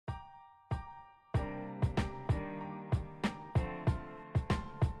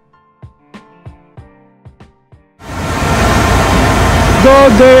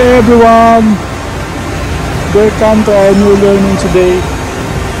Good day everyone! Welcome to our new learning today.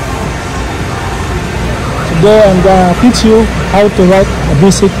 Today I'm gonna teach you how to write a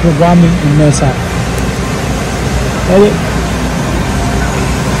basic programming in Mazak. Ready?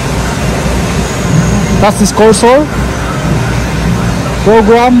 That's this cursor.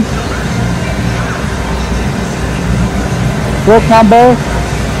 Program. Work number.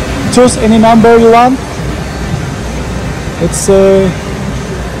 Choose any number you want. It's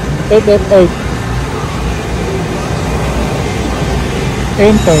 888.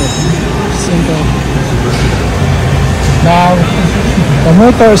 Enter. Enter. Now the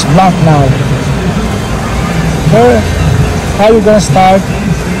motor is blank now. Here, how you gonna start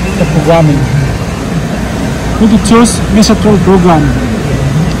the programming? You need to choose Mazatrol program.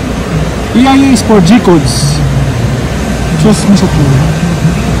 EIA is for G codes. Choose Mazatrol.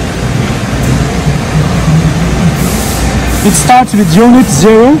 It starts with unit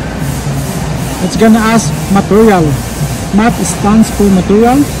 0. It's gonna ask material. Mat stands for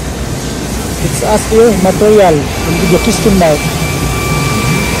material. It's asked here material and with the question mark.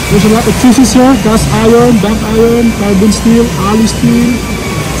 There's a lot of choices here: cast iron, black iron, carbon steel, alu steel,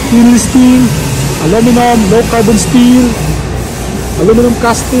 stainless steel, aluminum, low carbon steel, aluminum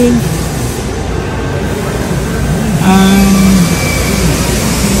casting, and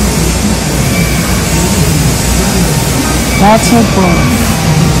that's it for,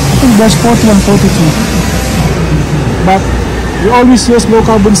 I think there's 40 and 42. But we always use low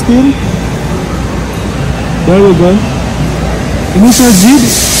carbon steel. There we go. Initial Z,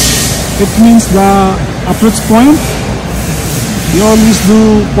 it means the approach point. We always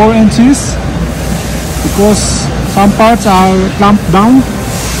do 4 inches because some parts are clamped down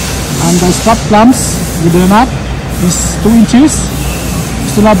and the strap clamps with the nut is 2 inches.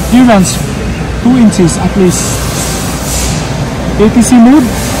 Still have clearance 2 inches at least. ATC mode,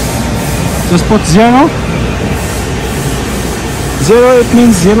 just put 0. 0, it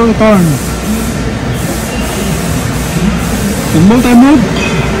means 0 return. In multi-mode,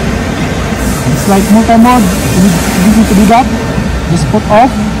 it's like multi-mode, you need to do that. Just put off.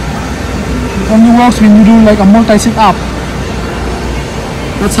 It only works when you do like a multi-setup.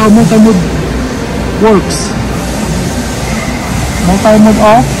 That's how multi-mode works. Multi-mode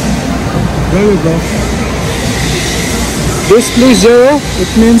off. There we go. Display 0,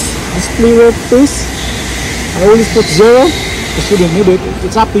 it means display workpiece. I always put 0 because you don't need it.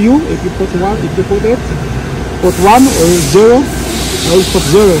 It's up to you if you put 1, if you put it. Put 1 or 0, I always put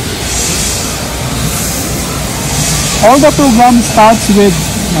 0. All the program starts with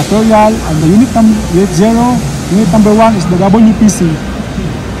material and the unit with 0. Unit number 1 is the WPC.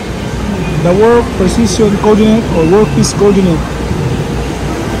 The work precision coordinate or workpiece coordinate.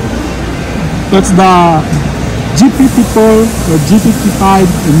 That's the GPT-4 or GPT-5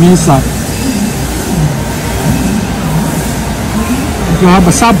 in Mazak. If you have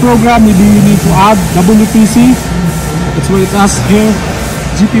a sub-program, maybe you need to add WPC. That's what it asks here,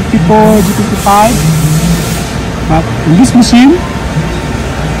 GPT-4, GPT-5. But in this machine,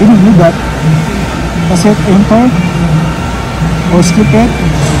 you don't need that. Just hit enter or skip it.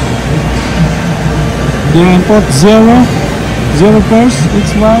 Then put 0, 0 first,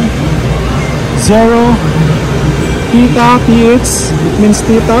 each one. 0, theta, PH, it means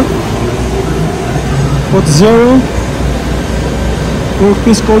theta. Put 0,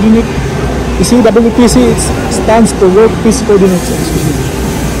 workpiece coordinate. You see WPC, it stands for workpiece coordinates.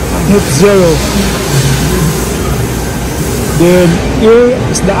 Hit 0. Then here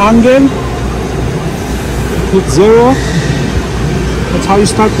is the angle. Hit 0. That's how you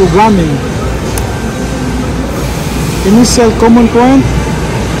start programming. Initial common point,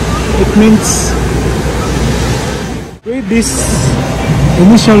 it means with this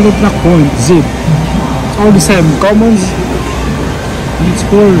initial retract point Z. It's all the same, commons, and it's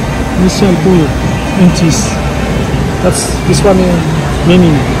 4 initial 4 inches. That's this one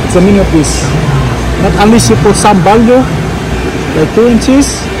meaning. It's the meaning of this. Not unless you put some value like 2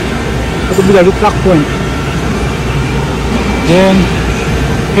 inches, that will be the retract point. Then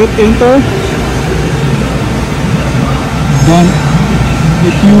hit enter. Then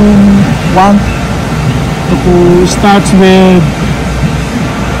if you want to start with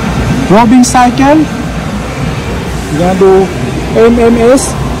probing cycle, you're gonna do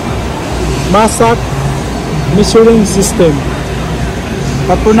MMS, Mazak measuring system.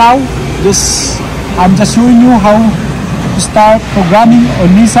 But for now, I'm just showing you how to start programming on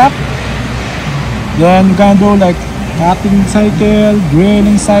Mazak. Then you're gonna do like cutting cycle,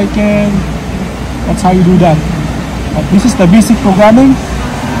 draining cycle. That's how you do that. But this is the basic programming.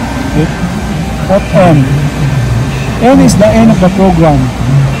 Put M. N is the end of the program.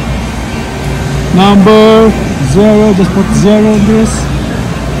 Number 0, just put 0 in this.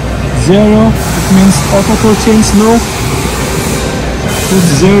 0, it means auto change low. Put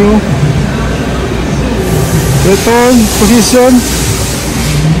 0. Return position.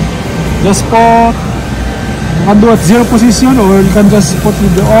 Just put, you can do at 0 position, or you can just put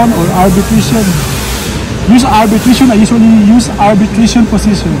it on, or arbitration. Use arbitration. I usually use arbitration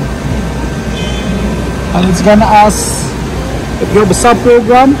position. And it's gonna ask if you have a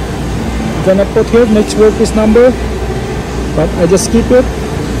sub-program. I'm gonna put here next workpiece number, but I just keep it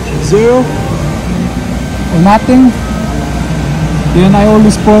 0 or nothing. Then I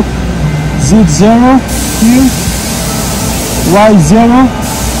always put Z0 here, Y0.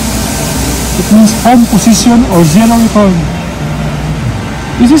 It means home position or 0 return.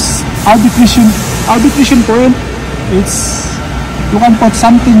 This is arbitration point. It's, you can put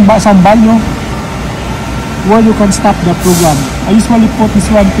something, some value where you can stop the program. I usually put this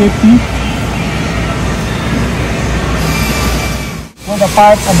 150 for the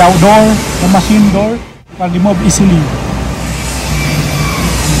part of the door, the machine door, you can remove easily.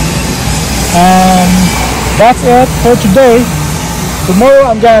 And that's it for today.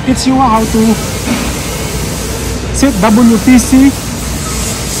 Tomorrow I'm gonna teach you how to set WPC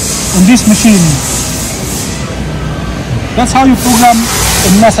on this machine. That's how you program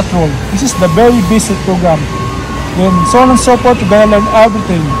in Mazatrol. This is the very basic program. Then so on and so forth, you're gonna learn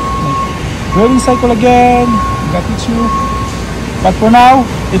everything. Like welding cycle again, I'm gonna teach you. But for now,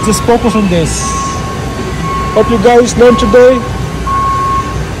 it's just focus on this. Hope you guys learned today.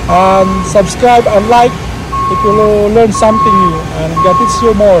 And subscribe and like if you learn something new. And I'm gonna teach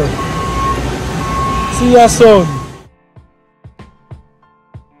you more. See ya soon.